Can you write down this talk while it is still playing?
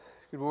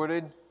Good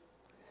morning.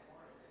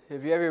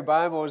 If you have your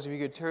Bibles, if you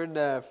could turn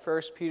to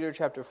 1 Peter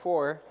chapter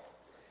 4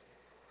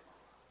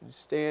 and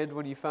stand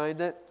when you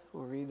find it.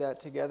 We'll read that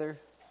together.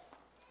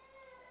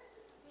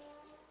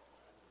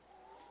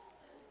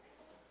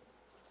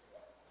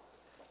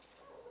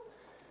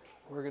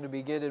 We're going to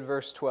begin in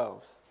verse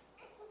 12.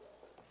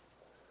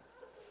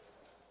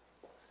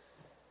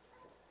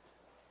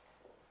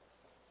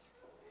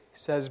 He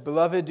says,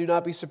 "Beloved, do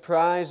not be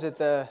surprised at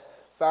the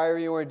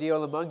fiery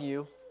ordeal among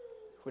you,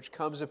 which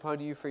comes upon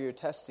you for your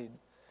testing,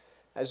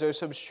 as though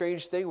some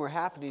strange thing were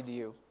happening to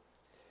you.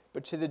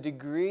 But to the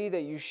degree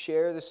that you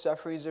share the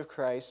sufferings of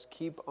Christ,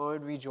 keep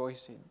on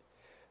rejoicing,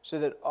 so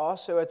that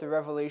also at the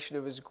revelation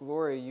of His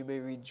glory you may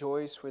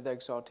rejoice with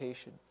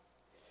exultation.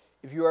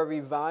 If you are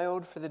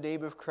reviled for the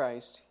name of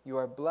Christ, you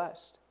are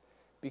blessed,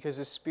 because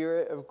the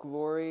Spirit of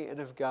glory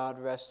and of God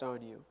rests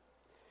on you.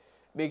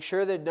 Make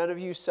sure that none of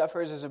you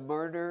suffers as a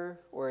murderer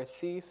or a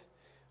thief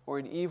or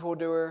an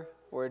evildoer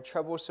or a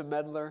troublesome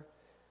meddler.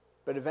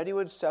 But if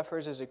anyone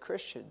suffers as a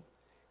Christian,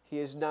 he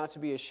is not to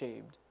be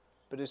ashamed,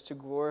 but is to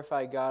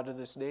glorify God in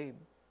this name.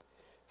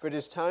 For it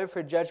is time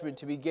for judgment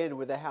to begin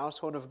with the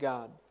household of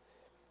God.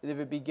 And if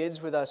it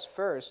begins with us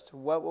first,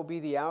 what will be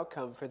the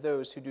outcome for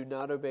those who do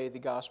not obey the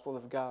gospel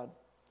of God?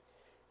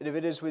 And if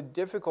it is with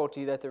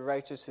difficulty that the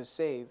righteous is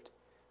saved,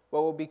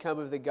 what will become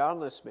of the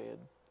godless man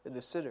and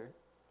the sinner?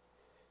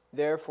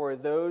 Therefore,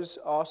 those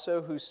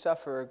also who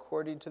suffer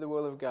according to the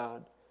will of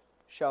God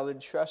shall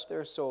entrust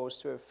their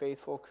souls to a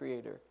faithful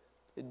Creator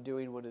in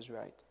doing what is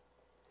right."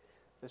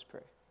 Let's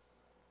pray.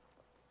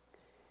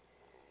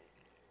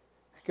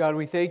 God,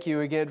 we thank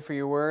you again for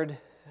your word.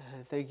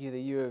 Thank you that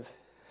you have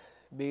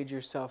made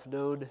yourself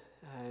known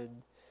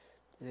and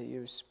that you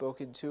have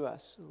spoken to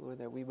us, Lord,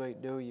 that we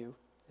might know you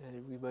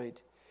and we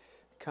might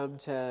come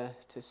to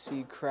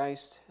see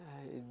Christ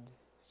in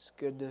His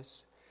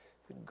goodness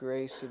and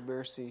grace and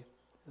mercy.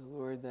 And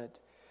Lord, that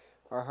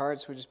our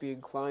hearts would just be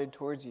inclined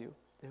towards you,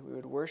 that we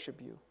would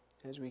worship you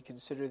as we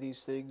consider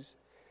these things.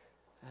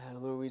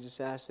 Lord, we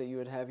just ask that you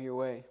would have your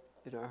way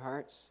in our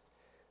hearts,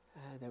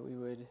 that we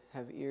would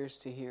have ears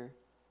to hear.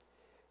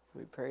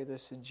 We pray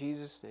this in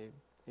Jesus' name.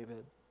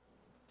 Amen.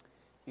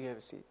 You can have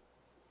a seat.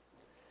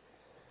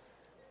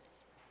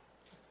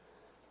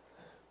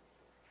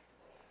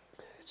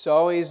 It's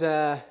always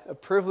a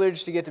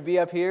privilege to get to be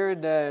up here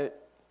and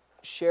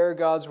share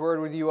God's word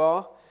with you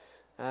all.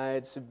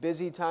 It's a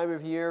busy time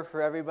of year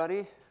for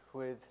everybody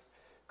with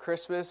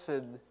Christmas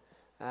and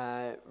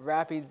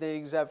wrapping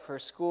things up for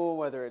school,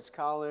 whether it's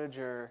college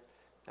or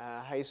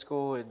high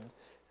school,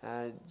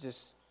 and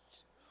just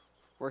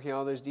working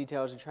all those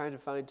details and trying to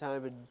find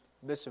time in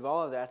the midst of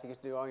all of that to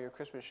get to do all your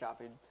Christmas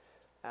shopping.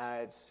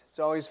 It's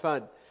always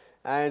fun.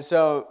 And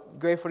so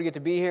grateful to get to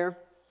be here.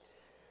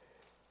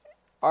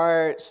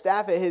 Our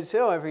staff at His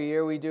Hill, every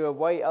year we do a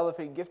white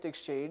elephant gift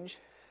exchange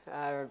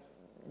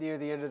near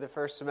the end of the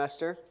first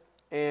semester.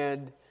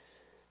 And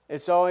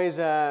it's always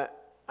an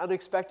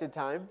unexpected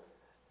time.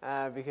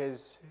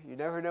 Because you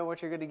never know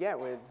what you're going to get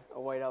with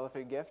a white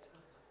elephant gift,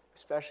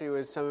 especially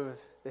with some of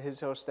the His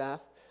Hill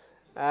staff.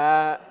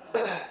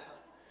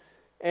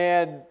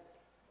 And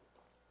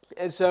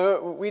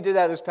so we did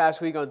that this past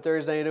week on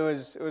Thursday, and it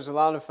was a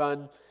lot of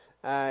fun.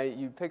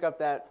 You pick up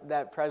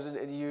that present,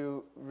 and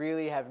you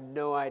really have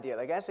no idea.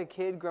 Like as a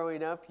kid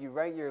growing up, you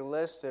write your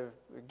list of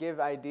give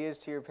ideas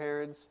to your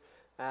parents.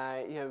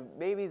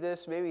 Maybe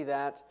this, maybe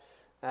that.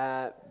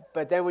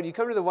 But then when you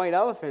come to the white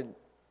elephant,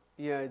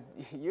 you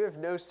have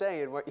no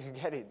say in what you're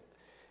getting.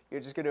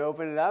 You're just going to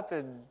open it up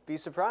and be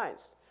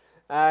surprised.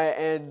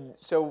 And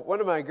so one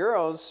of my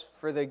girls,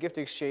 for the gift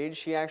exchange,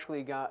 she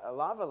actually got a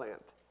lava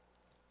lamp.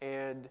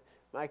 And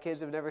my kids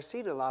have never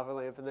seen a lava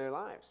lamp in their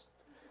lives.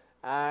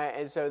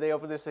 And so they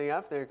open this thing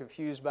up. They're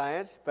confused by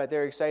it, but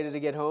they're excited to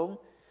get home.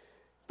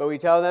 But we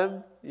tell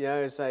them, it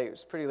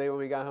was pretty late when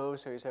we got home,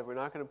 so we said, we're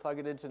not going to plug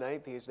it in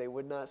tonight because they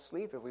would not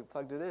sleep if we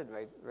plugged it in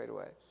right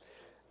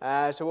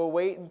away. So we'll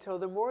wait until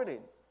the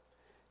morning.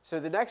 So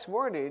the next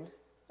morning,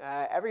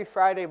 every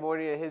Friday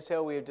morning at His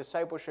Hill, we have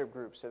discipleship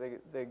groups. So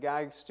the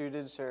guy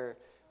students are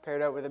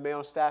paired up with a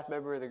male staff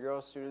member, the girl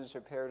students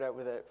are paired up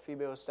with a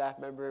female staff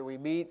member. We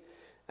meet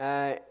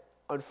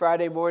on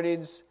Friday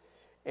mornings.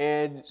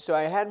 And so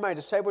I had my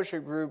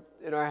discipleship group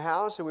in our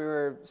house, and we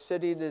were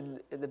sitting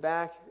in the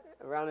back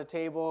around a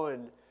table,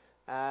 and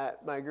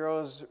my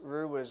girls'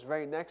 room was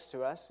right next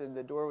to us, and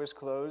the door was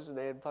closed, and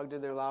they had plugged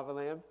in their lava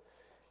lamp.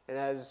 And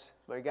as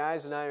my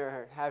guys and I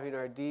are having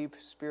our deep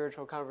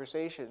spiritual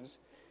conversations,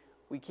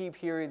 we keep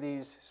hearing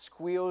these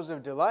squeals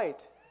of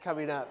delight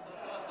coming up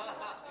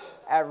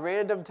at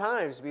random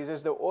times, because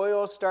as the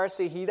oil starts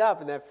to heat up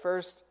and that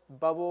first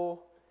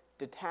bubble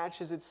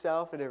detaches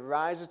itself and it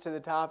rises to the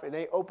top and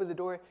they open the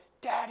door,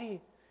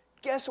 "Daddy,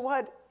 guess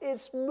what?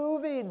 It's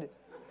moving.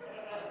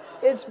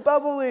 It's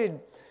bubbling."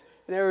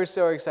 And they were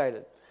so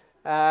excited.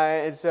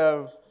 And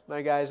so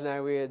my guys and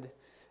I, we had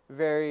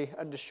very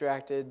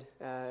undistracted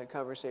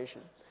conversation.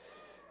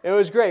 It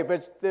was great,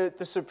 but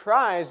the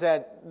surprise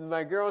that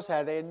my girls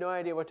had, they had no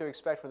idea what to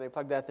expect when they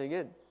plugged that thing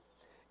in.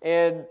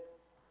 And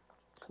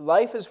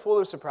life is full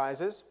of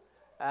surprises.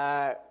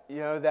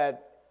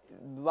 That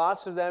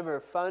lots of them are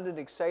fun and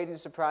exciting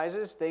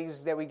surprises,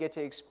 things that we get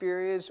to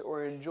experience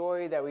or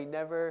enjoy that we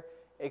never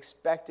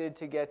expected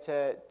to get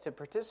to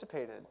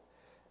participate in.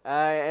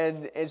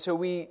 And so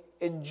we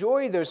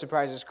enjoy those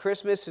surprises.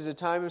 Christmas is a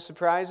time of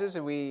surprises,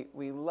 and we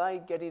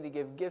like getting to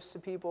give gifts to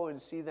people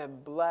and see them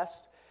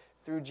blessed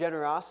through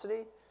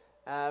generosity.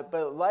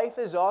 But life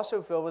is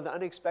also filled with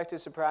unexpected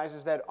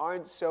surprises that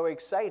aren't so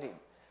exciting,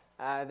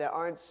 that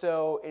aren't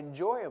so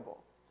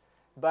enjoyable.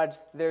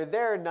 But they're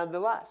there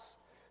nonetheless.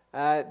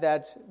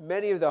 That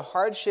many of the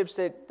hardships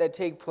that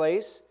take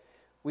place,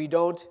 we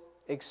don't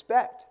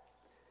expect.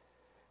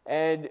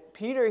 And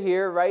Peter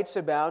here writes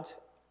about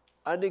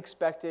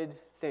unexpected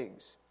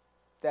things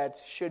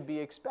that should be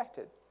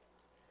expected.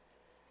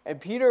 And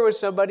Peter was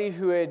somebody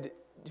who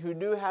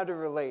knew how to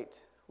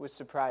relate with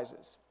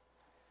surprises.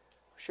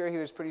 I'm sure he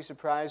was pretty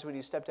surprised when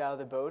he stepped out of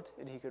the boat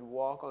and he could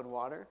walk on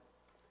water.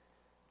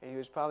 And he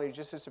was probably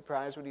just as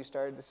surprised when he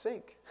started to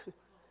sink. I'm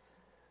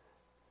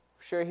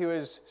sure he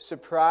was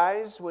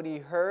surprised when he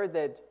heard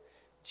that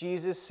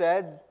Jesus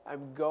said,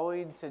 "I'm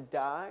going to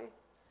die."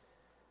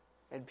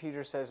 And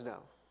Peter says, "No,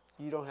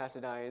 you don't have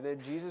to die." And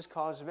then Jesus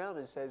calls him out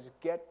and says,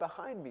 "Get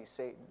behind me,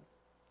 Satan."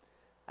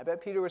 I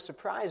bet Peter was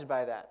surprised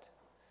by that,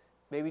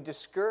 maybe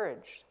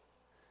discouraged,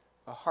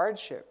 a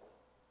hardship.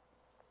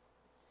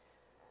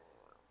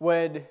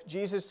 When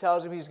Jesus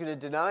tells him he's going to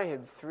deny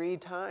him 3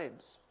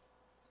 times,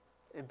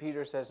 and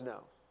Peter says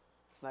no.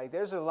 Like,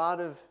 there's a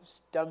lot of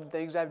dumb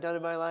things I've done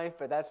in my life,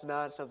 but that's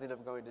not something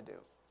I'm going to do.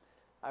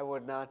 I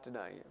would not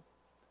deny you.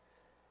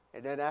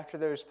 And then after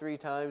those 3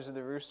 times and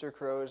the rooster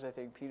crows, I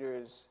think Peter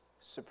is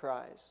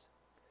surprised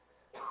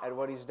at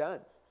what he's done.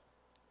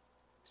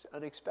 It's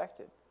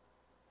unexpected.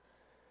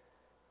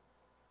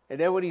 And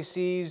then when he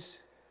sees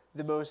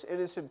the most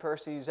innocent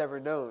person he's ever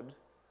known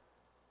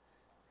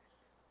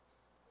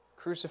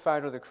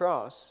crucified on the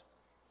cross,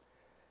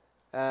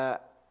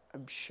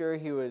 I'm sure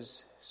he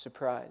was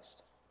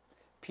surprised.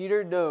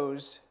 Peter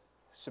knows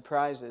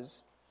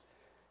surprises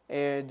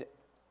and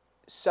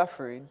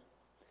suffering,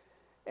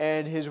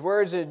 and his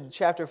words in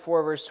chapter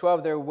 4, verse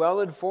 12, they're well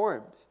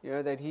informed.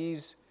 That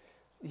he's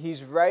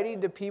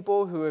writing to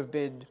people who have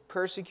been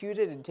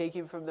persecuted and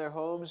taken from their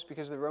homes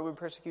because the Roman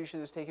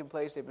persecution has taken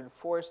place. They've been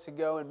forced to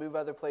go and move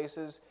other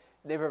places.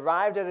 They've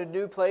arrived at a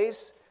new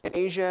place in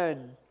Asia,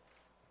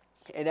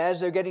 and as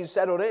they're getting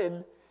settled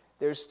in,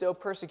 there's still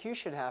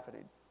persecution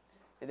happening,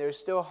 and there's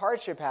still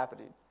hardship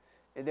happening.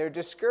 And they're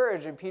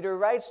discouraged, and Peter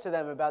writes to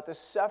them about the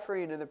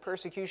suffering and the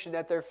persecution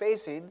that they're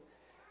facing.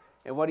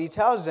 And what he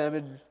tells them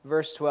in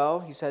verse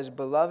 12, he says,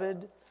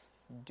 "Beloved,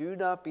 do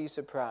not be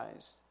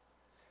surprised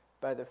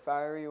by the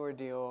fiery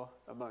ordeal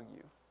among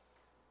you."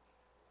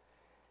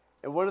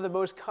 And one of the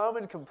most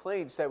common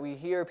complaints that we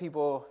hear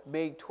people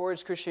make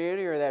towards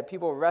Christianity, or that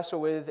people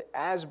wrestle with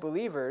as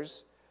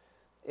believers,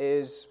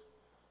 is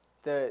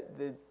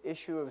the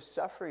issue of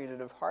suffering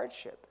and of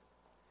hardship.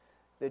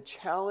 The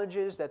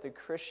challenges that the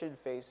Christian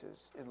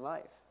faces in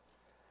life.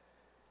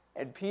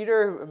 And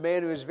Peter, a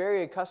man who is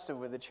very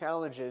accustomed with the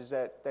challenges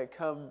that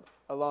come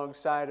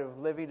alongside of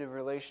living in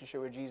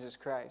relationship with Jesus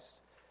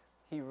Christ,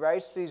 he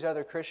writes to these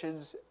other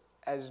Christians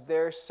as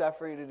they're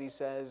suffering, and he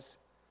says,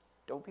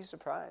 don't be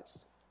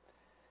surprised.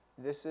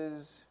 This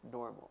is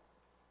normal.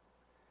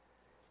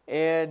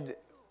 And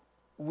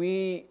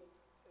we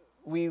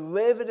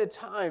live in a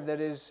time that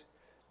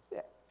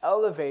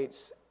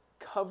elevates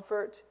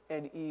comfort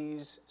and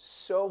ease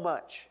so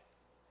much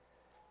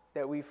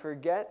that we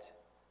forget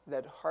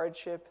that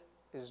hardship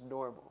is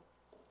normal.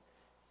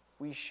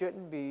 We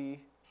shouldn't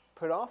be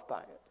put off by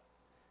it,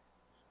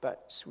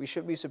 but we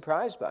shouldn't be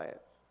surprised by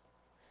it.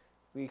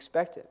 We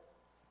expect it.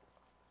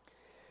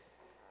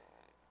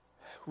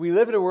 We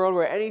live in a world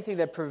where anything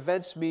that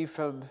prevents me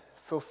from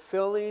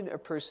fulfilling a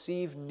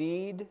perceived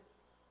need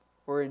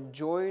or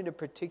enjoying a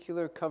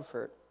particular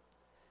comfort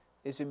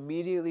is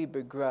immediately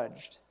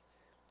begrudged.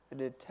 An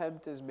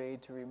attempt is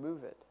made to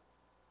remove it.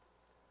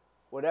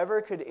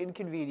 Whatever could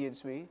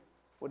inconvenience me,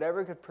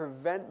 whatever could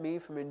prevent me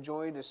from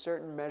enjoying a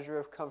certain measure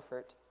of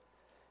comfort,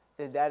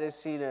 then that is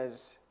seen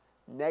as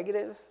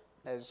negative,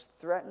 as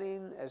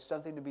threatening, as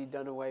something to be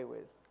done away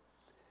with.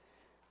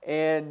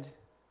 And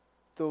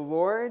the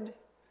Lord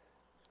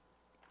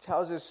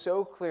tells us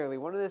so clearly,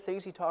 one of the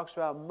things he talks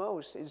about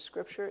most in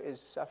Scripture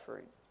is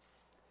suffering,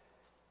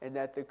 and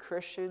that the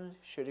Christian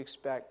should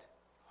expect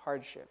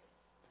hardship.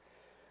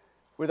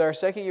 With our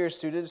second-year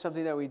students,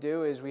 something that we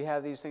do is we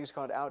have these things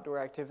called outdoor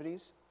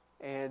activities,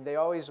 and they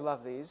always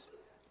love these.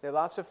 They're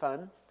lots of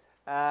fun.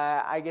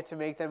 I get to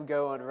make them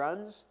go on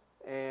runs,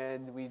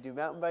 and we do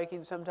mountain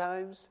biking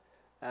sometimes,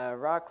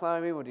 rock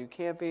climbing, we'll do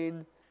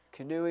camping,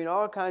 canoeing,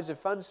 all kinds of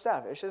fun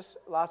stuff. It's just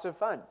lots of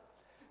fun.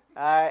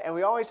 And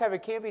we always have a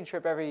camping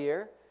trip every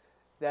year.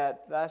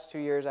 That last 2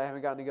 years I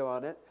haven't gotten to go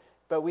on it.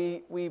 But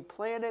we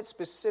plan it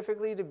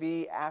specifically to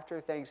be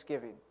after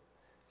Thanksgiving.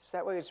 So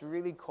that way it's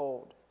really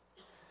cold.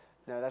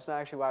 No, that's not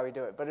actually why we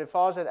do it. But it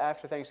falls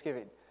after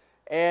Thanksgiving.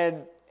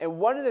 And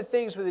one of the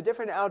things with the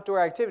different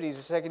outdoor activities,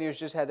 the second years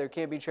just had their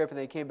camping trip and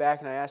they came back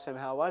and I asked them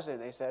how was it,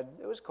 and they said,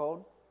 it was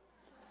cold.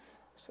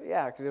 So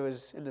yeah, because it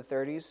was in the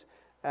 30s.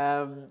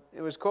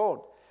 It was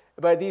cold.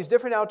 But these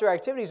different outdoor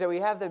activities that we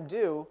have them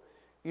do,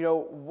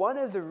 one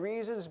of the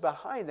reasons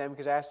behind them,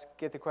 because I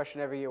get the question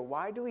every year,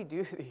 why do we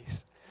do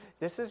these?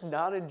 This is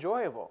not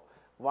enjoyable.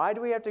 Why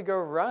do we have to go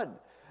run?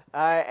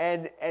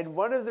 And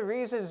one of the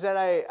reasons that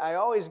I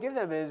always give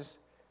them is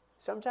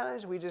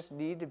sometimes we just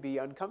need to be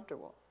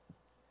uncomfortable.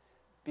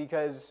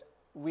 Because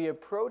we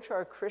approach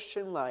our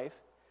Christian life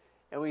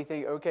and we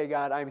think, okay,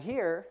 God, I'm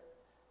here,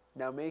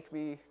 now make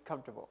me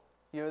comfortable.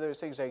 Those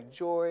things like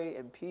joy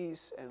and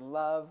peace and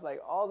love, like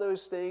all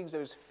those things,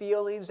 those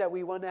feelings that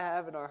we want to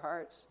have in our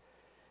hearts.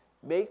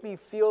 Make me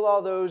feel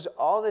all those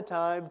all the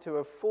time to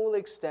a full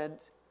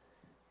extent,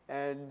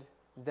 and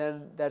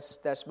then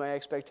that's my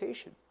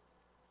expectation.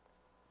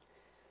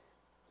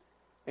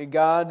 And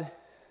God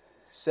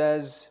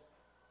says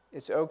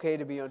it's okay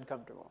to be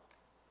uncomfortable,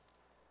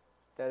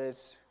 that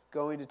it's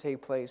going to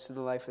take place in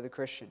the life of the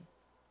Christian.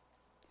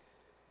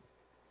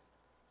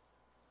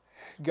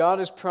 God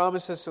has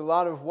promised us a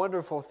lot of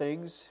wonderful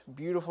things,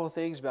 beautiful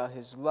things about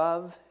His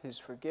love, His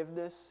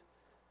forgiveness,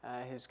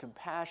 His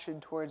compassion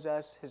towards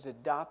us, His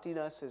adopting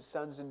us as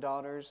sons and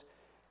daughters.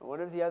 And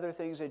one of the other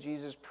things that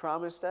Jesus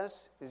promised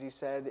us is He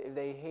said, if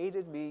they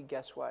hated me,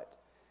 guess what?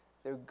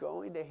 They're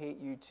going to hate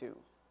you too.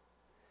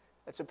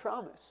 That's a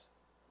promise.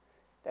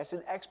 That's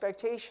an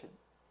expectation.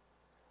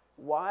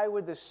 Why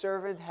would the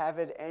servant have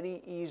it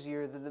any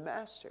easier than the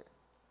master?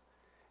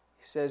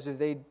 He says, if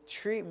they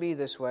treat me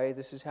this way,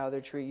 this is how they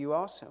treat you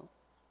also.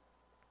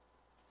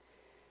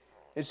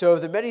 And so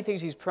of the many things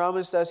He's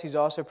promised us, He's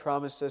also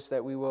promised us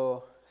that we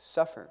will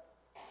suffer.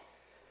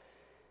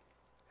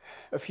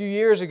 A few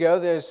years ago,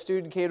 a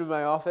student came to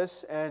my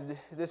office, and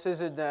this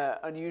isn't an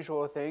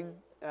unusual thing,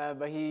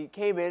 but he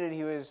came in and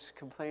he was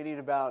complaining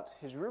about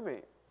his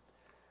roommate.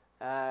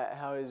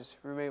 How his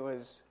roommate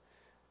was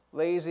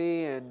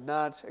lazy and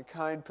not a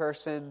kind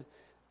person,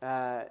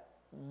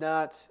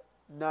 not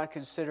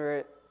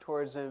considerate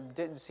towards him,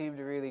 didn't seem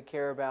to really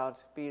care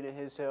about being at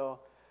his hill.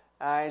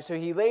 And so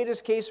he laid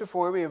his case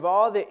before me of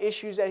all the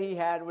issues that he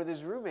had with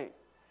his roommate.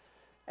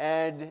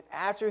 And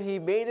after he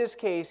made his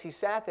case, he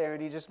sat there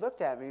and he just looked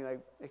at me, like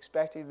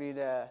expecting me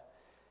to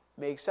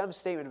make some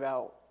statement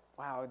about,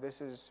 wow, this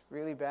is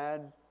really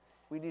bad.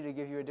 We need to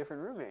give you a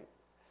different roommate.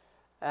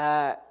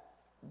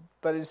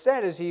 But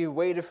instead, as he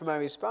waited for my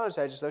response,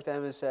 I just looked at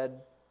him and said,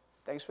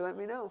 thanks for letting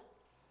me know.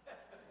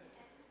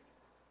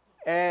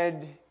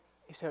 And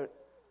he said,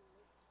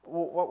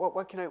 well,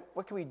 what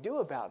can we do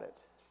about it?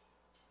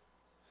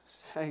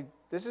 Say,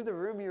 this is the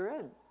room you're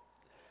in.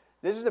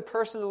 This is the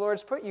person the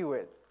Lord's put you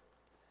with.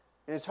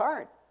 And it's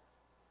hard.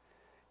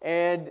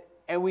 And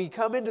we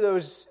come into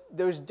those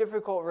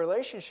difficult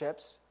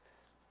relationships,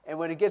 and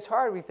when it gets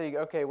hard, we think,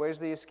 okay, where's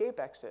the escape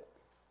exit?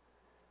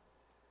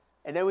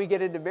 And then we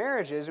get into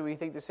marriages, and we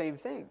think the same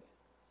thing.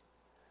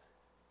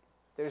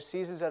 There's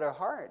seasons that are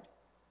hard.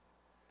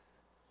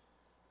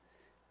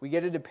 We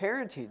get into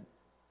parenting.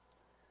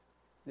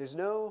 There's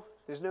no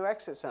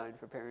exit sign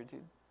for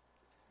parenting.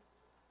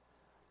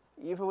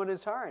 Even when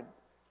it's hard.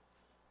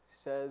 It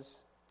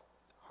says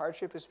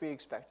hardship is to be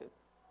expected.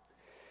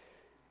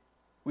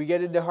 We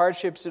get into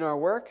hardships in our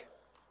work,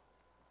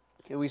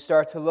 and we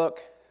start to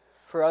look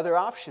for other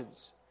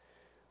options.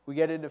 We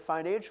get into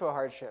financial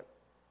hardship,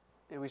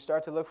 and we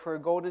start to look for a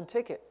golden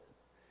ticket.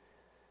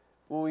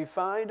 When we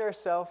find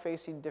ourselves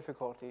facing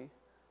difficulty,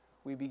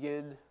 we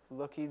begin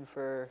looking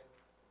for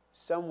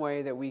some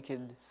way that we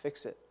can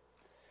fix it,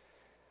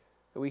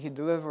 that we can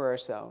deliver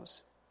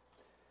ourselves.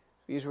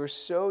 Because we're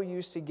so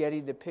used to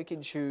getting to pick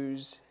and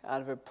choose out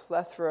of a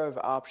plethora of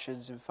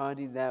options and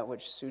finding that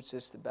which suits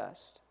us the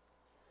best.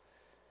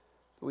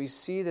 But we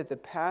see that the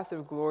path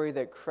of glory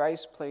that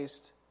Christ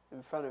placed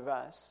in front of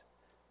us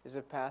is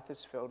a path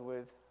that's filled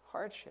with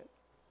hardship.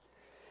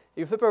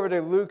 You flip over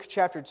to Luke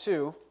chapter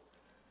 2,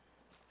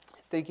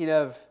 thinking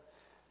of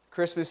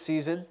Christmas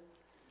season,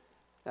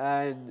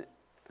 and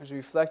I was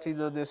reflecting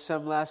on this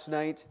some last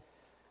night.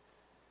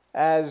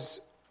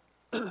 As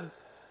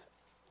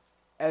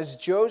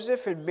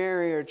Joseph and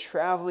Mary are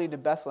traveling to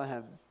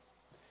Bethlehem,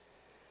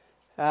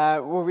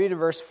 we'll read in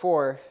verses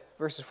 4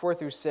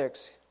 through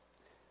 6.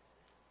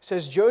 It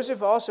says,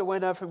 Joseph also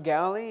went up from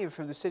Galilee and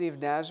from the city of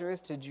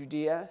Nazareth to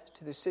Judea,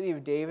 to the city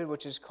of David,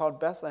 which is called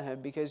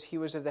Bethlehem, because he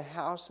was of the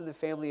house and the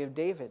family of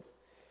David,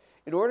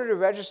 in order to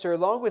register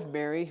along with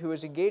Mary, who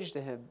was engaged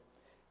to him,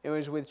 and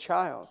was with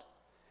child.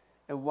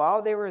 And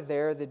while they were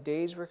there, the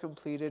days were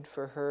completed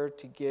for her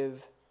to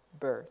give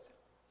birth.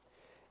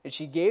 And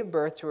she gave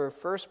birth to her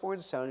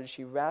firstborn son, and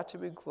she wrapped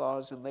him in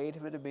cloths and laid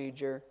him in a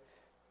manger,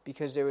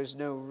 because there was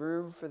no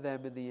room for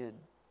them in the inn.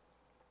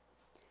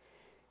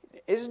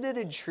 Isn't it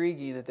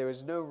intriguing that there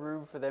was no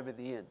room for them in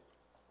the inn?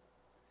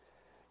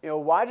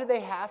 Why did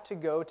they have to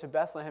go to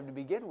Bethlehem to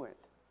begin with?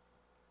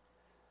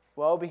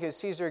 Well, because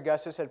Caesar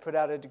Augustus had put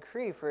out a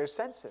decree for a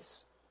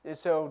census. And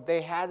so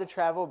they had to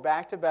travel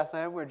back to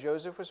Bethlehem, where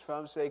Joseph was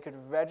from, so they could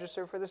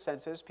register for the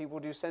census.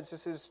 People do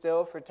censuses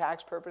still for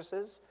tax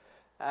purposes,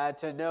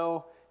 to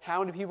know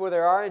how many people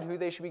there are and who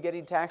they should be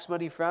getting tax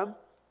money from.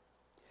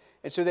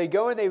 And so they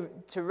go and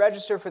to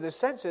register for the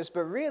census,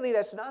 but really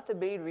that's not the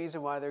main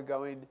reason why they're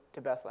going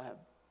to Bethlehem.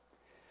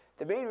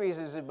 The main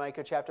reason is in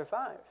Micah chapter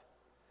 5,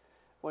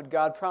 when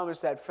God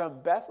promised that from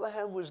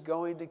Bethlehem was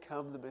going to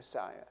come the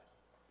Messiah.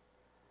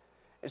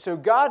 And so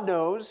God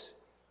knows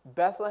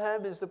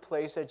Bethlehem is the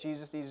place that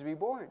Jesus needs to be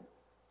born.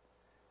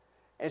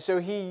 And so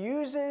he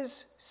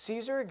uses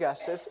Caesar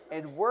Augustus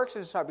and works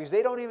in his heart, because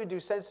they don't even do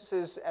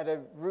censuses at a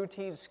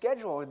routine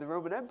schedule in the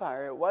Roman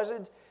Empire. It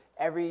wasn't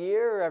every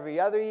year or every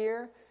other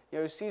year.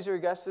 Caesar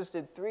Augustus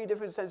did 3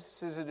 different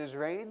censuses in his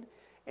reign,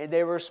 and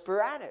they were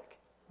sporadic.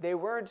 They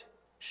weren't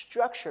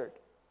structured.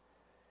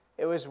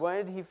 It was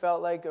when he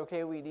felt like,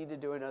 okay, we need to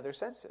do another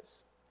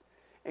census.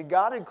 And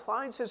God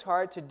inclines his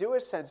heart to do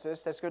a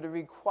census that's going to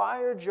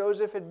require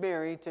Joseph and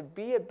Mary to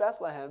be at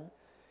Bethlehem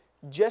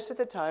just at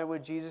the time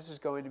when Jesus is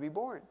going to be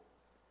born.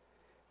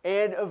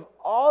 And of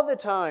all the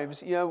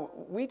times,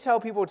 we tell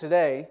people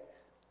today,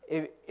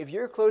 if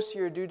you're close to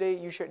your due date,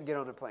 you shouldn't get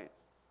on a plane.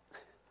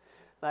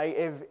 Like,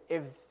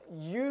 if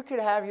you could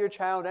have your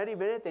child any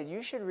minute, then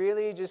you should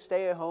really just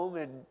stay at home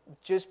and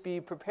just be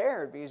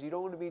prepared, because you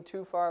don't want to be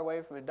too far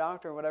away from a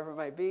doctor or whatever it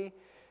might be.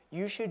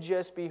 You should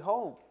just be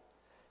home,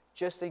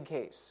 just in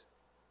case.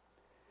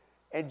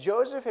 And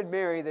Joseph and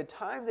Mary, the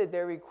time that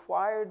they're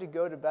required to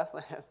go to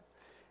Bethlehem,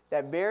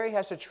 that Mary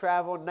has to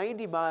travel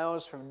 90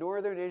 miles from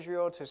northern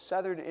Israel to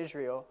southern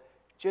Israel,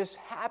 just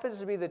happens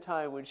to be the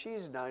time when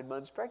she's 9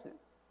 months pregnant.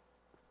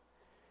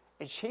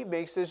 And she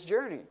makes this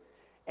journey.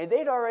 And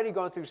they'd already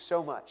gone through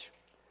so much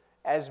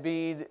as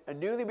being a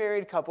newly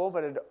married couple,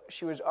 but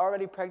she was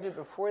already pregnant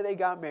before they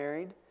got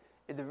married,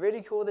 and the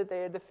ridicule that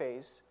they had to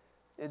face,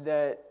 and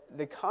the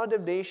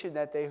condemnation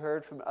that they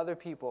heard from other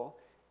people.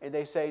 And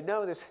they say,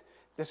 no,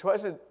 this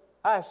wasn't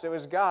us, it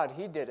was God,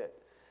 he did it.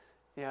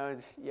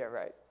 Yeah,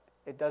 right.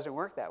 It doesn't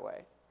work that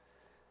way.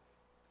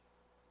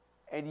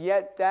 And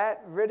yet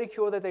that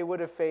ridicule that they would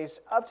have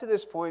faced up to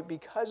this point,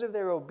 because of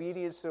their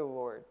obedience to the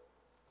Lord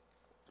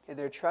and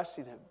their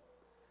trusting him.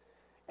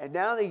 And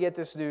now they get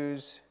this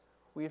news,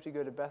 we have to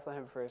go to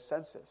Bethlehem for a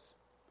census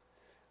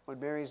when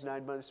Mary's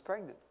 9 months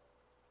pregnant.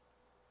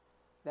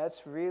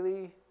 That's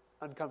really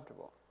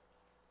uncomfortable.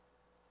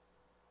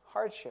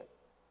 Hardship.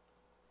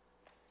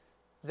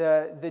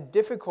 The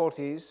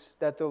difficulties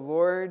that the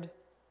Lord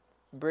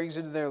brings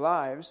into their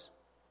lives.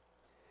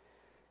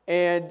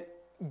 And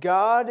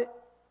God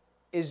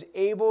is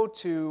able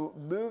to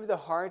move the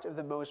heart of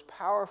the most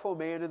powerful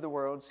man in the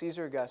world,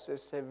 Caesar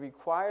Augustus, to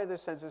require the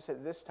census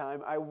at this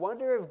time. I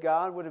wonder if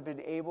God would have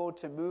been able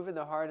to move in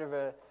the heart of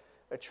a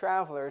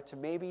traveler to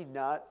maybe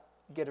not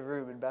get a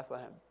room in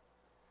Bethlehem,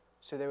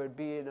 so there would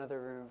be another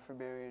room for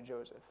Mary and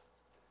Joseph.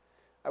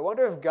 I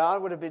wonder if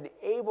God would have been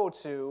able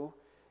to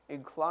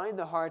incline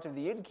the heart of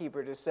the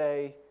innkeeper to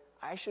say,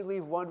 I should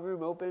leave one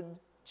room open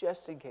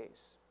just in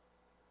case.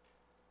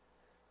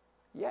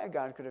 Yeah,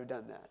 God could have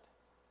done that.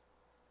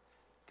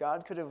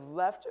 God could have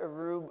left a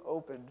room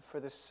open for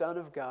the Son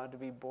of God to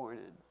be born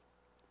in.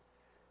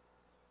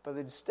 But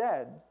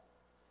instead,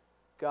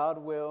 God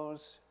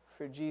wills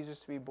for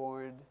Jesus to be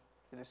born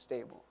in a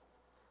stable.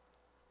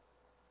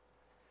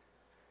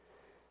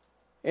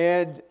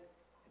 And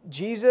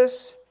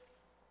Jesus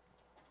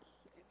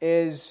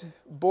is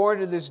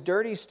born in this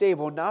dirty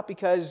stable, not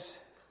because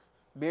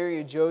Mary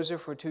and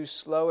Joseph were too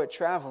slow at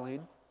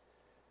traveling,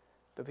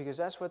 but because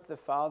that's what the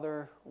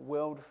Father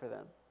willed for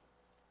them.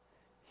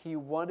 He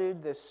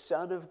wanted the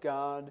Son of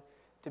God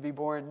to be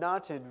born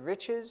not in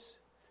riches,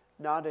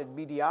 not in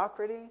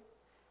mediocrity.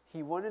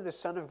 He wanted the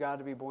Son of God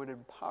to be born in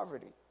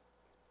poverty,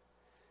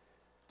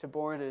 to be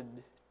born in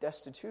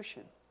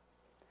destitution,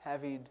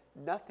 having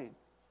nothing.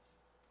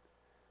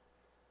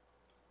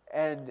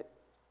 And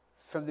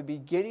from the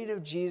beginning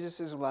of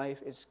Jesus' life,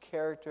 it's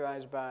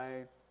characterized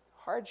by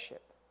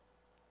hardship.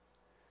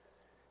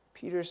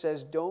 Peter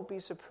says, don't be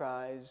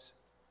surprised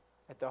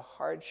at the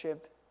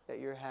hardship that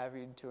you're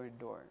having to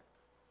endure.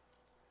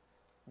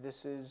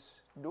 This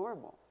is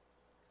normal.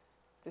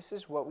 This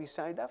is what we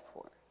signed up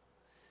for.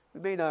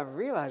 We may not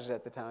realize it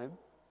at the time,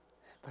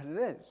 but it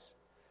is.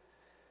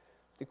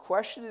 The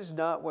question is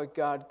not what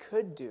God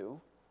could do,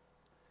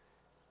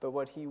 but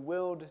what he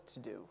willed to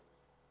do.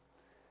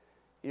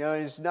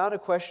 It's not a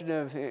question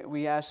of,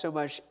 we ask so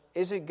much,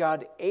 isn't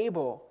God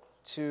able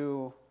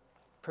to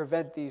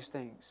prevent these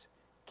things?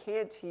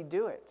 Can't he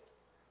do it?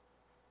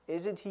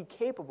 Isn't he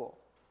capable?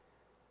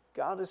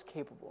 God is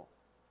capable.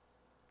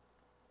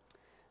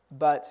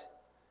 But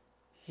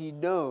he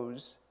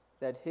knows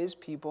that his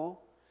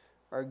people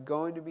are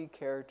going to be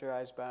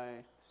characterized by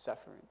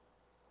suffering.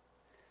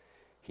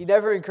 He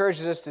never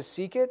encourages us to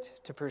seek it,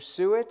 to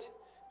pursue it,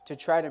 to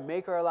try to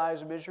make our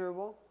lives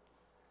miserable.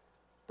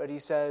 But he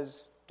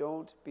says,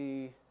 don't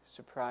be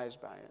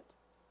surprised by it.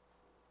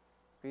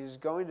 He's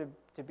going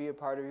to be a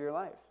part of your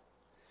life.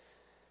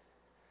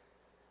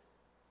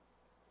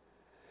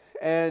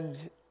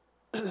 And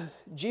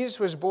Jesus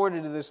was born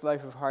into this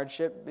life of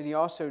hardship, and he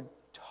also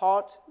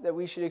taught that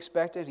we should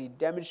expect it. He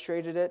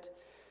demonstrated it,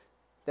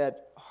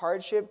 that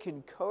hardship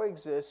can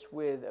coexist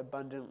with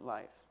abundant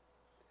life.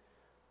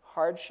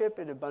 Hardship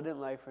and abundant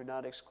life are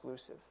not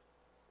exclusive.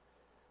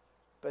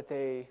 but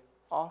they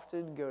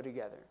often go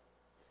together.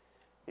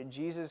 And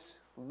Jesus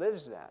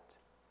lives that.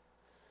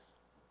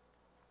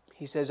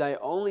 He says, I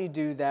only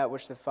do that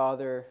which the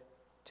Father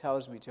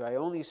tells me to. I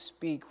only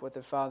speak what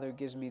the Father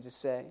gives me to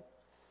say.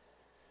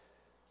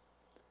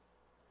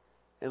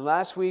 And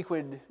last week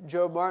when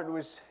Joe Martin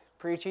was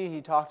preaching,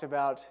 he talked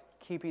about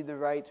keeping the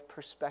right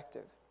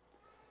perspective.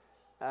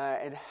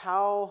 And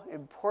how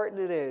important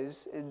it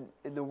is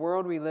in the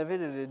world we live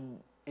in and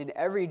in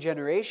every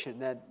generation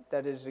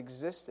that has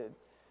existed,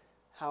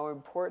 how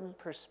important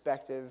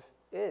perspective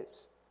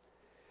is.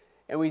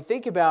 And we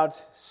think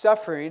about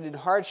suffering and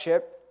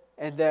hardship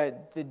and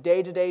the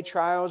day-to-day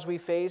trials we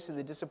face and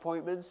the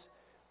disappointments.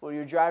 When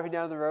you're driving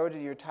down the road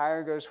and your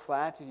tire goes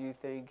flat and you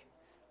think,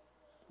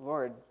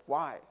 Lord,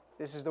 why?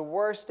 This is the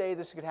worst day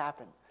this could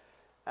happen.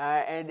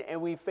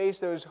 And we face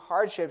those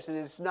hardships, and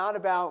it's not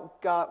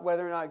about God,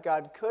 whether or not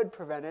God could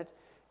prevent it.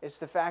 It's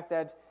the fact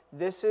that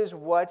this is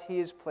what He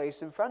has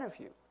placed in front of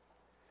you.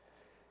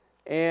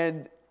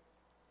 And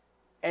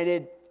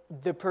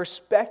the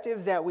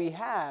perspective that we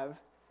have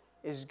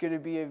is going to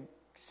be a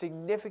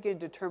significant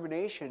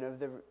determination of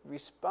the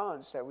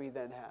response that we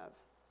then have.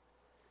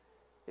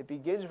 It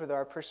begins with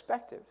our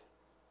perspective.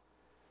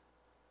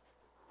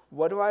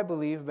 What do I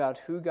believe about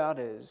who God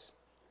is,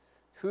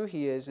 who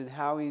He is, and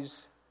how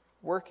He's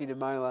working in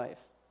my life?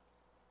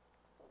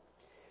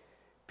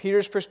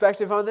 Peter's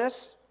perspective on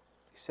this,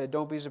 he said,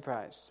 don't be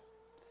surprised.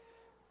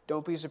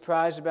 Don't be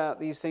surprised about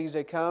these things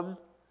that come.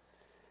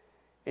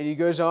 And he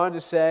goes on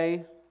to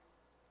say,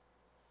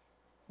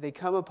 they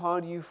come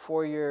upon you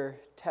for your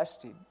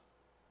testing.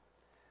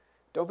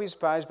 Don't be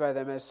surprised by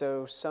them as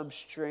though some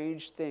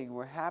strange thing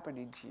were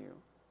happening to you.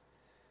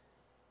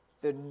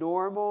 The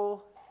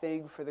normal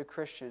thing for the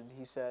Christian,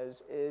 he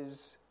says,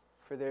 is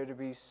for there to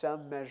be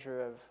some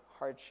measure of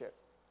hardship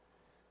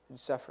and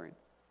suffering.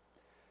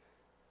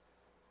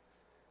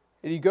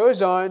 And he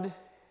goes on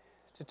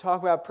to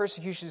talk about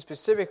persecution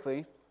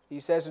specifically. He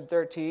says in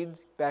 13,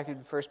 back in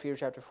 1 Peter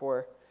chapter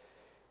 4,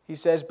 he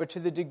says, but to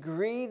the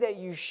degree that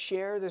you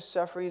share the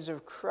sufferings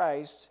of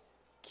Christ,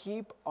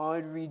 keep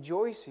on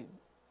rejoicing.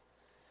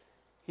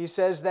 He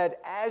says that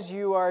as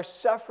you are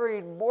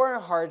suffering more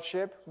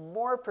hardship,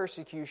 more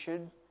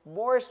persecution,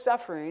 more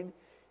suffering,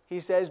 he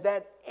says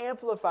that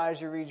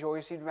amplifies your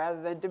rejoicing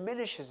rather than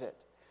diminishes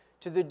it.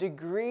 To the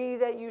degree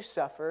that you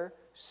suffer,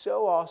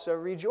 so also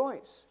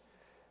rejoice.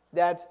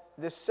 That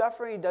the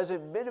suffering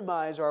doesn't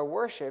minimize our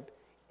worship,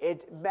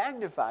 it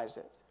magnifies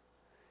it.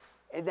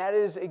 And that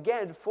is,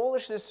 again,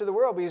 foolishness to the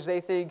world because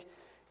they think,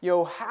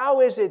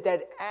 how is it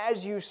that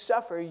as you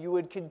suffer, you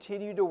would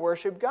continue to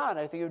worship God?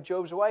 I think of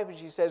Job's wife, and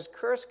she says,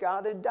 curse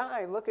God and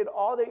die. Look at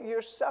all that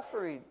you're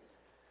suffering.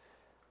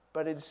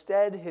 But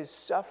instead, his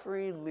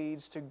suffering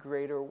leads to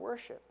greater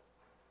worship.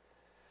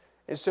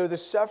 And so the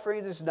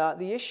suffering is not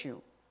the issue.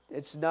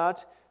 It's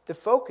not the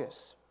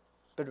focus,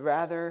 but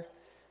rather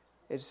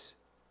it's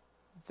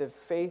the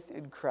faith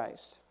in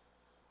Christ.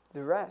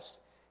 The rest.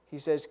 He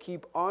says,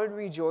 keep on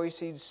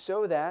rejoicing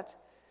so that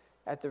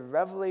at the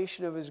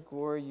revelation of his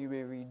glory you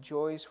may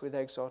rejoice with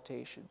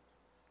exultation.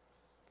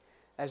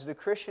 As the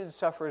Christian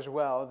suffers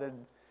well,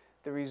 then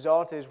the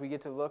result is we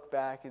get to look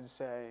back and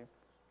say,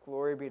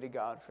 glory be to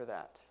God for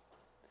that.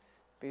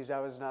 Because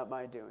that was not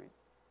my doing.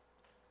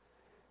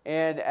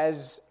 And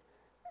as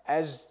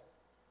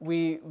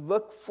we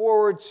look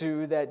forward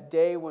to that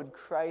day when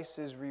Christ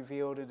is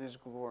revealed in his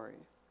glory,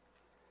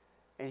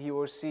 and he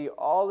will see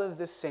all of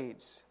the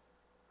saints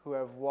who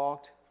have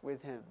walked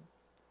with him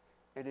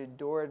and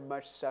endured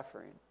much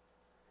suffering.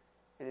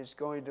 And it's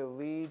going to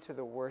lead to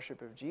the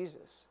worship of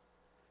Jesus,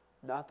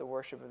 not the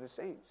worship of the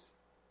saints.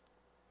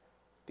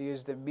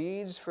 Because the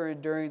means for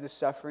enduring the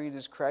suffering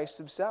is Christ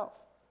himself.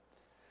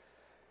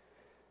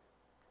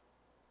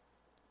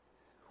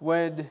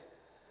 And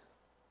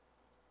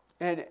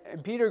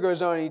Peter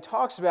goes on and he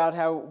talks about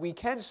how we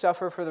can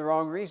suffer for the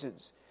wrong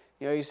reasons.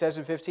 He says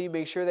in 15,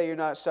 make sure that you're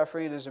not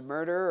suffering as a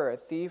murderer or a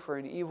thief or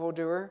an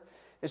evildoer.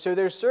 And so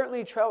there's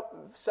certainly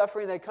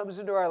suffering that comes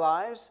into our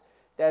lives.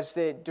 That's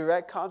the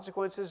direct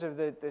consequences of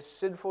the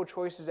sinful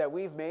choices that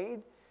we've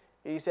made.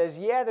 And he says,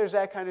 there's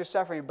that kind of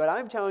suffering. But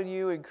I'm telling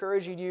you,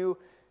 encouraging you,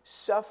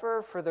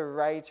 suffer for the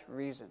right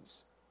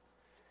reasons.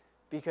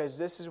 Because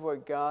this is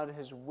what God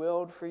has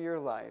willed for your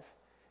life.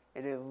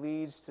 And it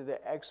leads to the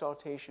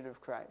exaltation of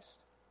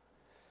Christ.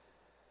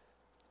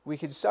 We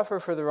can suffer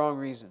for the wrong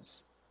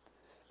reasons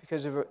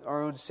because of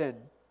our own sin.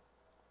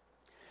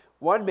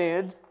 One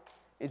man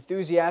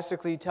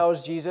enthusiastically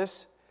tells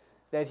Jesus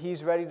that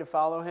he's ready to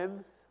follow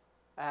him.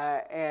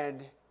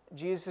 And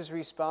Jesus'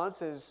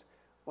 response is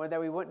one that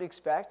we wouldn't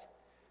expect.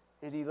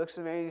 And he looks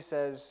at me and he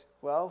says,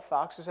 well,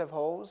 foxes have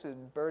holes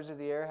and birds of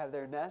the air have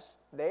their nests.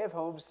 They have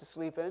homes to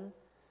sleep in.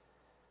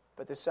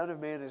 But the Son of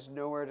Man has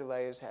nowhere to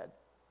lay his head.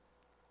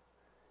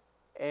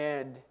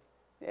 And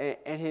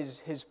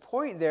his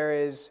point there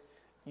is,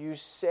 you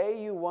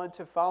say you want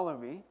to follow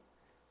me,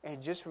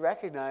 and just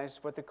recognize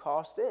what the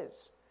cost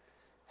is.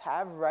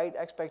 Have right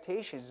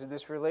expectations in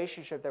this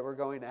relationship that we're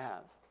going to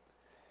have.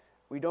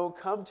 We don't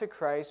come to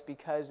Christ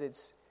because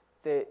it's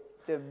the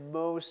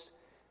most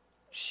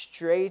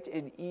straight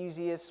and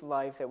easiest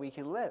life that we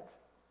can live,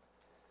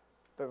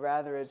 but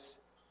rather it's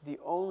the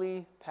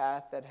only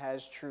path that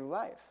has true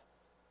life.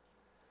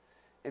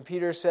 And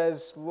Peter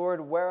says,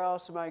 Lord, where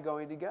else am I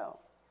going to go?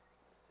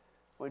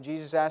 When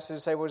Jesus asked the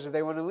disciples if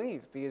they want to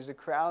leave, because the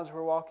crowds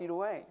were walking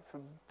away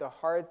from the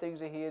hard things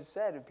that he had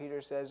said, and Peter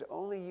says,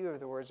 only you have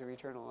the words of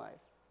eternal life.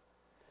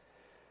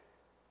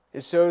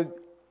 And so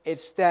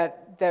it's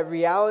that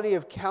reality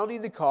of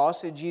counting the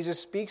cost, and Jesus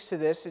speaks to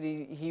this, and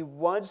he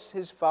wants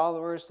his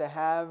followers to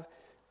have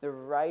the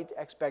right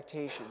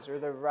expectations or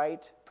the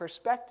right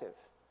perspective.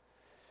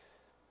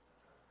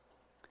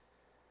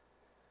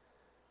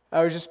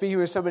 I was just speaking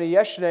with somebody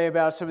yesterday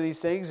about some of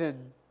these things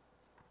and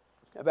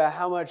about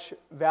how much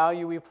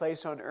value we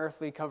place on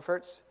earthly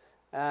comforts,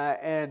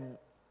 and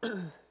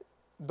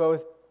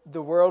both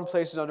the world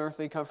places on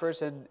earthly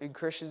comforts and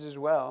Christians as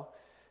well.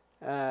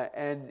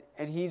 And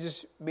he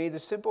just made the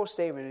simple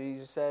statement, and he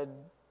just said,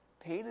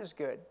 pain is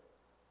good.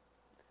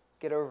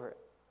 Get over it.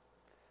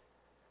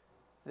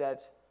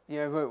 That,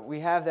 we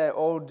have that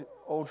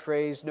old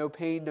phrase, no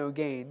pain, no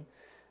gain.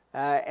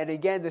 And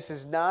again, this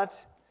is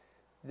not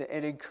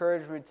an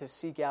encouragement to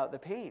seek out the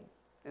pain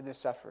and the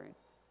suffering.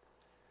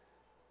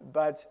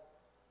 But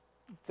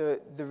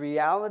the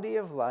reality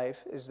of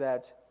life is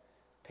that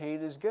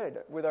pain is good.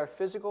 With our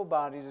physical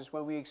bodies, is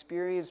when we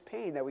experience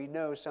pain that we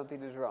know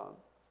something is wrong.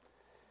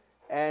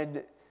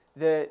 And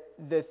the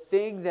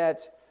thing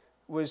that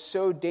was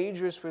so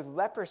dangerous with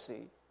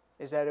leprosy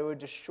is that it would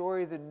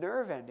destroy the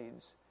nerve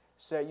endings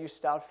so that you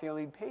stopped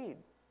feeling pain.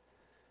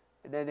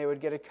 And then they would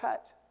get a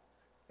cut.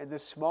 And the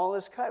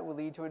smallest cut would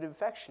lead to an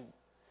infection.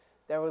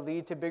 That would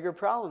lead to bigger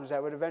problems.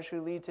 That would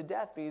eventually lead to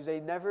death, because they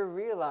never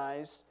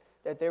realized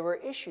that there were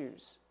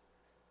issues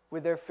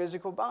with their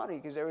physical body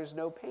because there was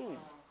no pain.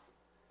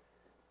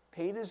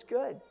 Pain is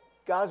good.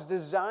 God's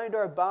designed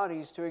our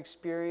bodies to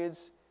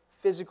experience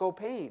physical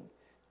pain,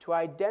 to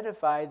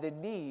identify the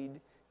need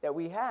that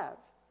we have.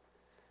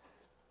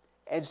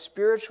 And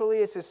spiritually,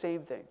 it's the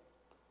same thing.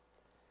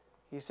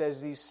 He says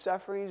these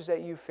sufferings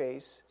that you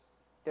face,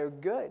 they're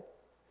good.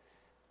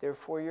 They're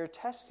for your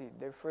testing.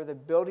 They're for the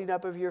building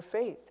up of your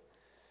faith,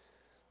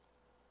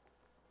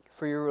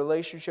 for your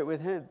relationship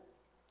with Him.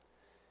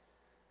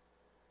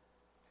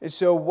 And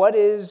so what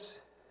is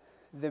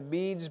the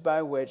means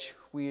by which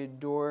we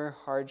endure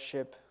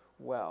hardship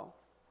well?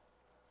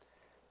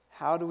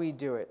 How do we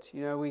do it?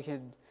 We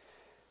can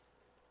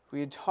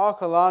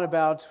talk a lot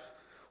about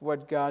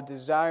what God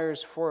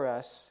desires for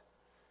us,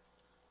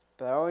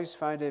 but I always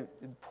find it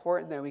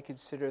important that we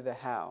consider the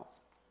how.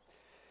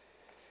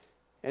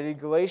 And in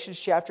Galatians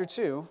chapter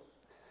 2,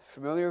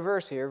 familiar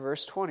verse here,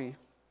 verse 20,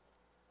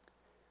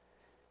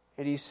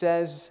 and he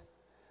says,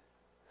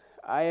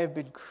 I have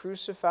been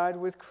crucified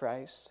with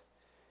Christ,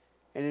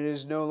 and it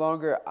is no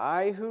longer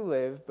I who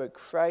live, but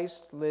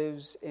Christ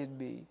lives in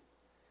me.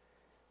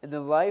 And the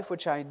life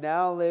which I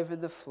now live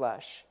in the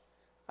flesh,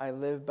 I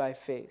live by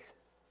faith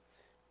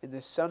in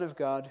the Son of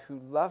God who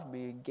loved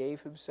me and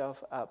gave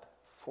himself up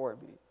for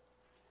me.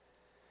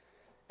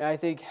 And I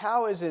think,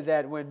 how is it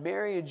that when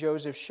Mary and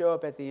Joseph show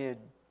up at the inn,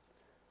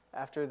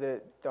 after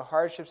the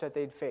hardships that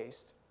they'd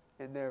faced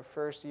in their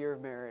first year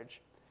of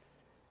marriage,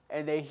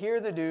 and they hear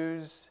the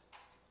news,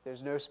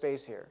 there's no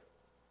space here.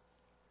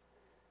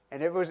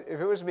 And if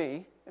it was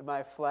me, in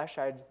my flesh,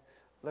 I'd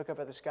look up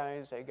at the sky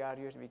and say, God,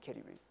 you have to be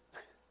kidding me.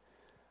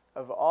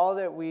 Of all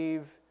that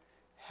we've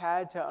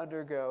had to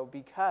undergo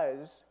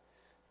because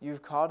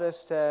you've called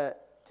us to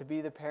be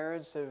the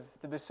parents of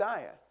the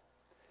Messiah.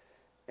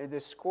 And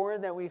the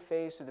scorn that we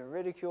face and the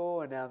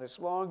ridicule and now this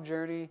long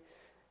journey.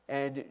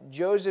 And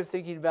Joseph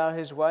thinking about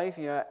his wife,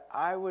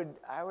 I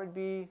would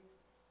be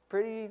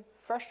pretty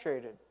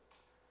frustrated.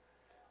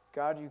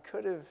 God, you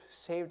could have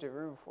saved a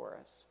room for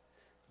us.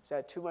 Is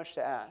that too much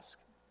to ask?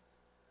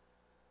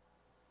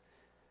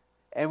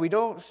 And we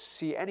don't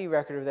see any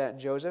record of that in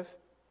Joseph.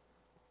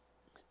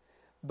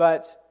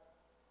 But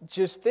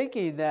just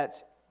thinking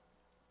that,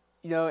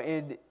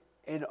 in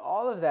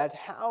all of that,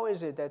 how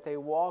is it that they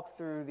walk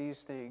through these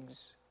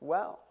things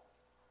well?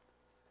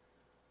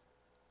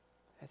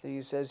 I think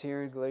he says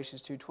here in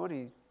Galatians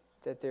 2:20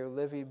 that they're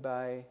living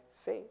by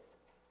faith.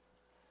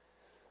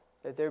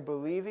 That they're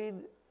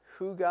believing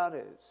who God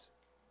is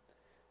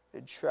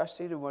and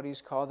trusting in what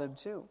He's called them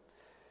to.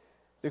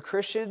 The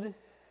Christian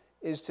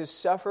is to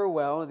suffer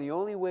well, and the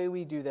only way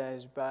we do that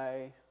is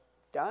by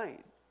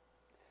dying.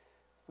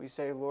 We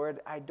say, Lord,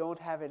 I don't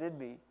have it in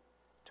me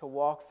to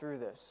walk through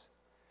this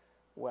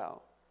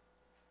well.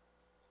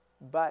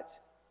 But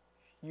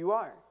you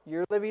are.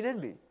 You're living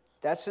in me.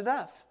 That's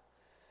enough.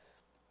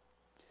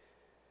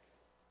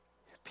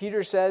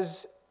 Peter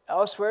says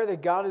elsewhere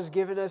that God has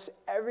given us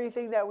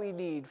everything that we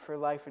need for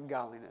life and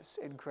godliness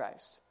in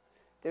Christ.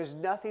 There's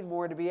nothing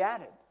more to be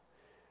added.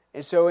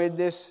 And so in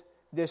this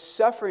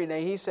suffering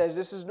that he says,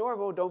 this is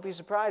normal, don't be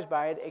surprised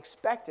by it,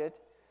 expect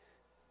it.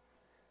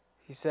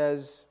 He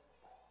says,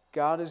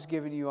 God has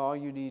given you all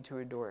you need to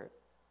endure it.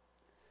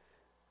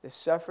 The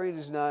suffering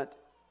is not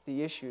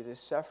the issue. The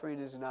suffering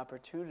is an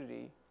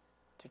opportunity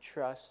to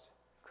trust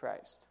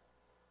Christ.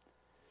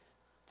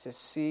 to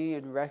see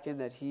and reckon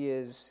that he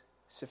is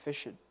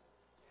sufficient.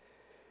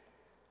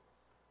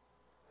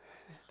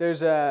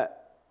 There's a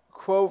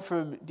quote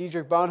from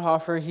Dietrich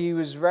Bonhoeffer. He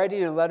was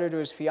writing a letter to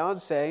his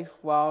fiancée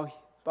while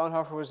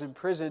Bonhoeffer was in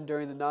prison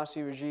during the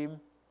Nazi regime.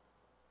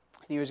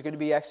 He was going to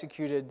be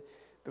executed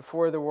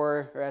before the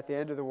war or at the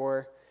end of the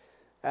war.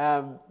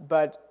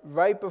 But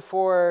right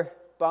before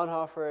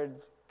Bonhoeffer had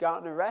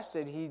gotten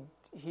arrested, he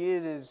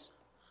and his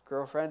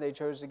girlfriend, they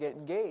chose to get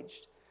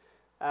engaged.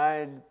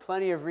 And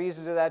plenty of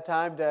reasons at that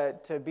time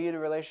to be in a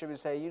relationship and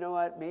say, you know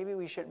what, maybe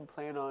we shouldn't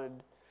plan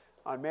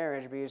on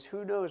marriage because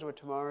who knows what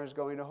tomorrow is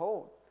going to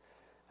hold.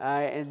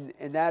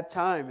 In that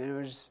time,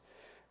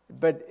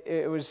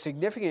 it was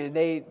significant.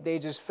 And they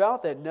just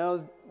felt that,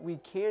 no, we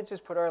can't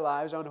just put our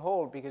lives on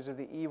hold because of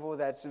the evil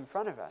that's in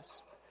front of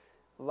us.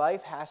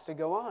 Life has to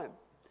go on.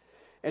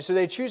 And so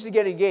they choose to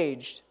get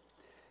engaged.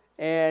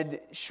 And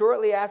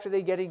shortly after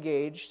they get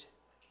engaged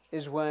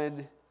is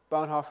when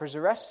Bonhoeffer's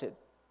arrested.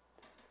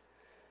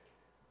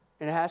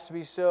 And it has to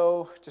be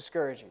so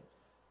discouraging.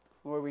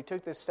 Lord, we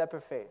took this step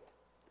of faith,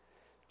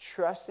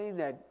 trusting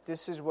that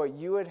this is what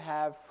you would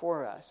have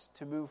for us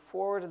to move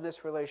forward in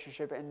this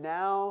relationship, and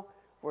now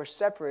we're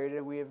separated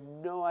and we have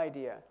no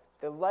idea.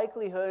 The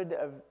likelihood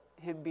of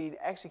him being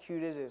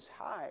executed is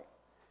high.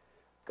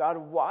 God,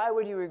 why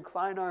would you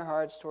incline our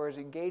hearts towards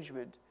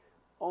engagement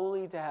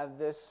only to have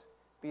this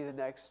be the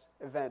next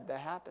event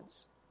that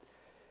happens?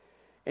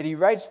 And he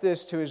writes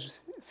this to his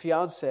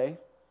fiancée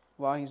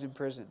while he's in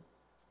prison.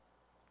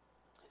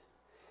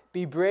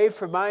 Be brave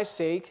for my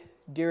sake,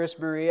 dearest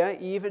Maria,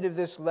 even if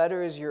this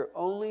letter is your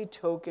only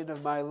token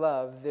of my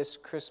love this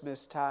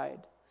Christmas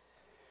tide.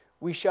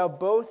 We shall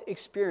both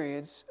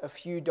experience a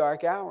few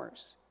dark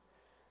hours.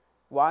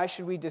 Why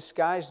should we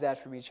disguise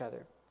that from each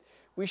other?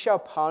 We shall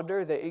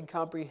ponder the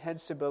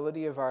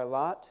incomprehensibility of our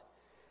lot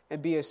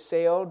and be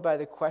assailed by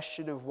the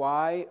question of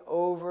why,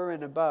 over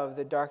and above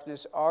the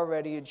darkness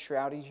already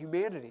enshrouding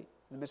humanity,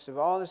 in the midst of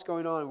all this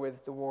going on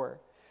with the war,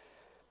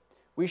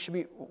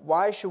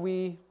 why should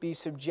we be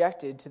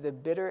subjected to the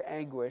bitter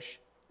anguish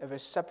of a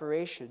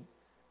separation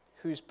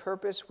whose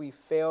purpose we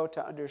fail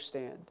to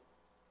understand?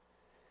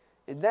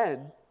 And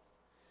then,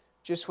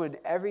 just when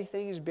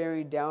everything is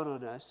bearing down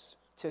on us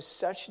to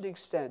such an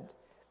extent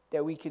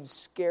that we can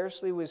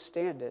scarcely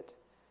withstand it,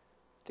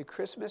 the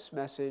Christmas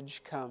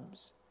message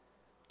comes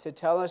to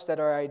tell us that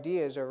our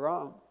ideas are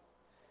wrong,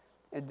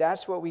 and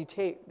that what we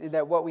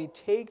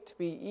take to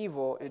be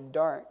evil and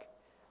dark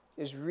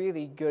is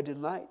really good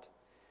and light,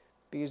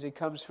 because it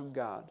comes from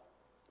God.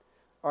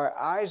 Our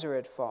eyes are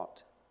at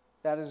fault,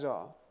 that is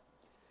all.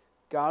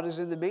 God is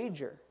in the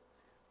manger,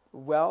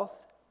 wealth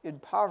in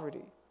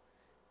poverty,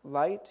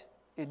 light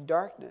in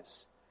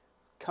darkness,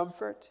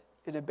 comfort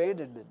in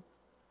abandonment.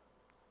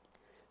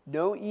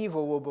 No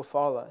evil will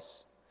befall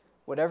us.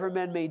 Whatever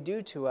men may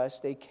do to us,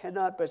 they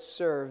cannot but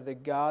serve the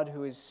God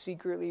who has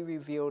secretly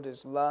revealed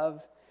his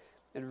love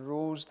and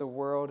rules the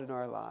world in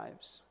our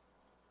lives.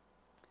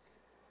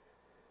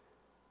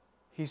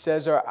 He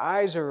says our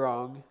eyes are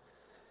wrong,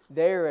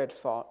 they are at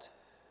fault,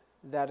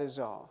 that is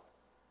all.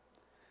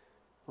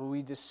 When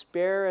we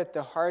despair at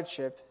the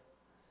hardship,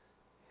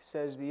 he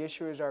says the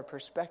issue is our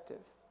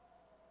perspective,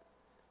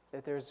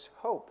 that there's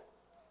hope.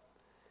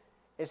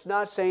 It's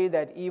not saying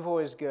that evil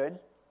is good.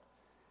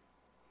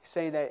 He's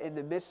saying that in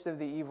the midst of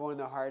the evil and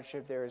the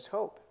hardship, there is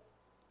hope.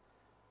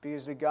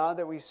 Because the God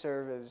that we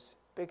serve is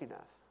big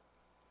enough,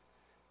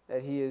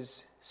 that he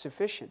is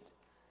sufficient,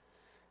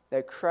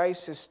 that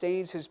Christ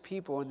sustains his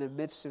people in the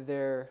midst of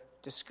their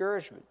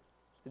discouragement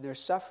and their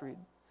suffering.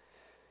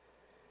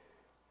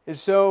 And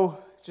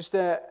so, just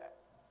a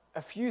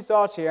few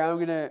thoughts here. I'm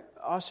going to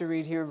also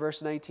read here in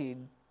verse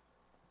 19.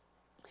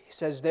 He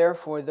says,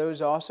 therefore,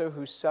 those also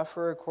who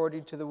suffer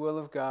according to the will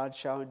of God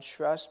shall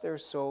entrust their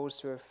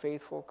souls to a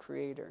faithful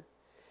Creator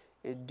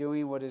in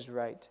doing what is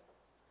right.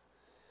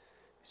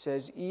 He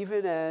says,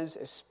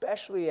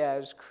 especially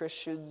as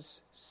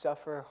Christians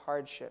suffer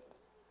hardship,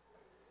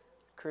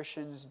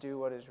 Christians do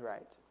what is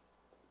right.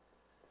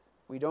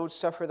 We don't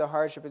suffer the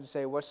hardship and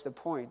say, what's the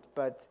point?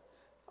 But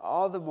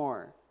all the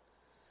more,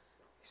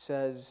 he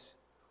says,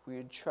 we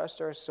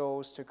entrust our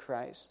souls to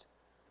Christ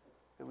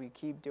and we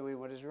keep doing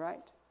what is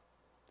right.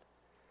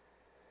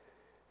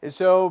 And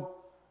so,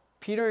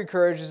 Peter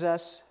encourages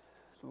us,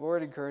 the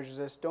Lord encourages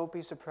us, don't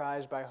be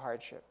surprised by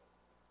hardship,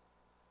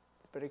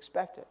 but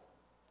expect it.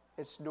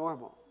 It's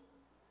normal.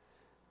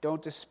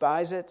 Don't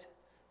despise it.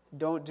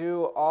 Don't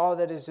do all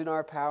that is in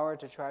our power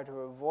to try to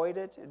avoid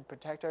it and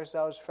protect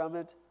ourselves from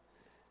it,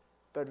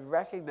 but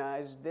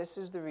recognize this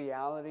is the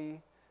reality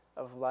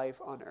of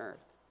life on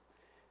earth.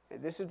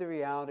 And this is the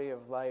reality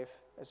of life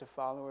as a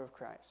follower of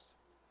Christ.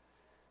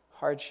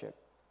 Hardship.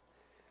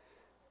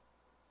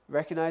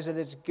 Recognize that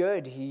it's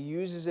good. He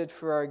uses it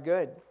for our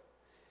good.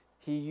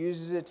 He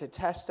uses it to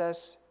test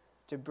us,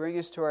 to bring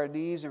us to our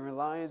knees in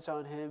reliance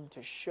on him,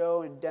 to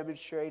show and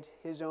demonstrate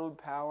his own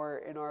power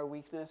in our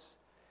weakness,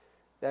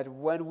 that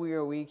when we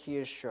are weak, he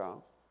is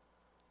strong.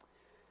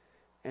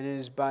 And it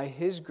is by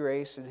his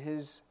grace and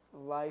his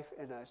life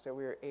in us that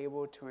we are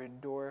able to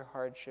endure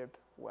hardship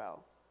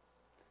well.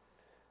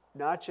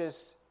 not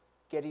just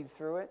getting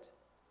through it,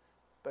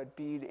 but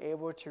being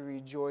able to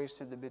rejoice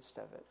in the midst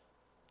of it.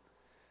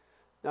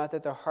 Not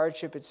that the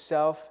hardship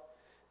itself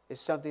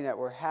is something that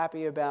we're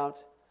happy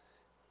about,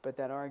 but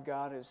that our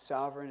God is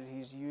sovereign and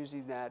He's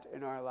using that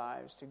in our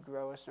lives to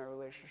grow us in our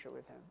relationship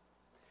with Him.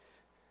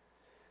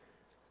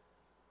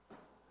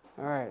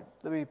 All right,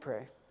 let me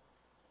pray.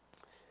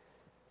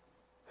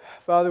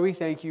 Father, we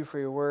thank you for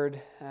your word.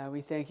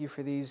 We thank you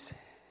for these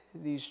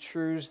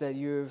truths that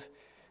you have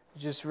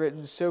just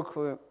written so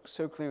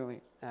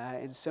clearly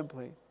and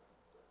simply.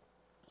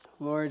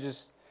 Lord,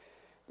 just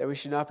that we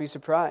should not be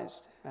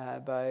surprised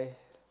by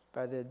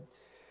the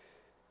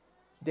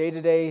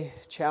day-to-day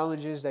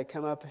challenges that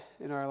come up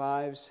in our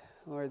lives.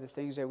 Lord, the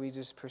things that we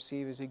just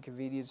perceive as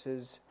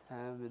inconveniences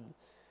and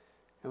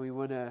we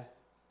want to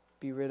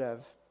be rid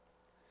of.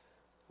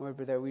 Lord,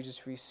 but that we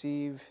just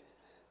receive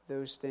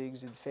those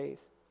things in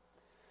faith,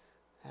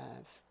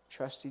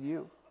 trusting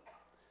you.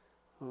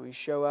 When we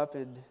show up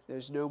and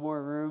there's no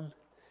more room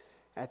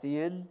at the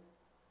inn,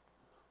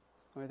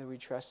 Lord, that we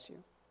trust you.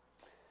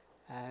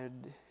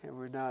 And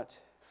we're not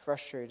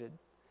frustrated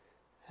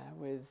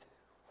with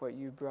what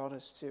you brought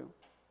us to.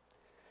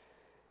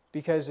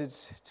 Because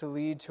it's to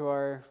lead to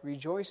our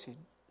rejoicing,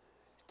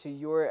 to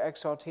your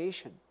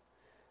exaltation,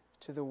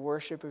 to the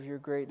worship of your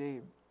great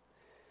name.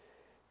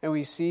 And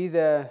we see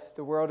the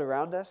world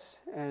around us,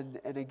 and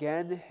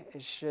again,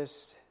 it's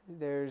just,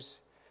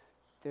 there's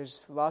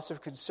lots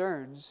of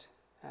concerns,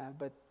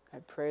 but I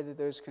pray that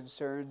those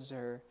concerns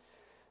are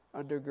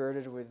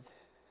undergirded with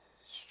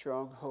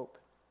strong hope.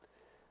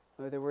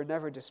 That we're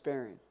never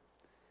despairing,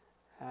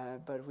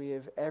 but we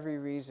have every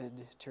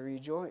reason to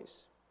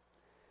rejoice.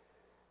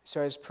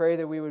 So I just pray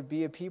that we would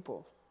be a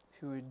people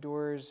who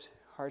endures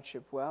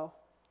hardship well.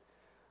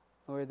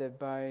 Lord, that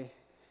by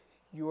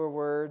your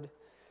word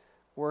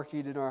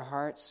working in our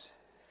hearts,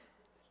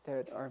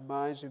 that our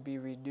minds would be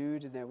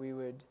renewed and that we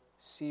would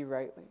see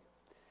rightly.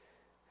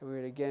 That we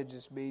would again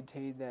just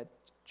maintain that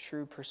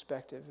true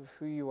perspective of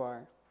who you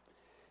are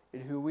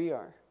and who we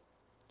are.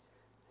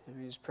 And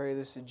we just pray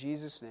this in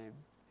Jesus' name.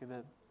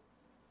 Amen.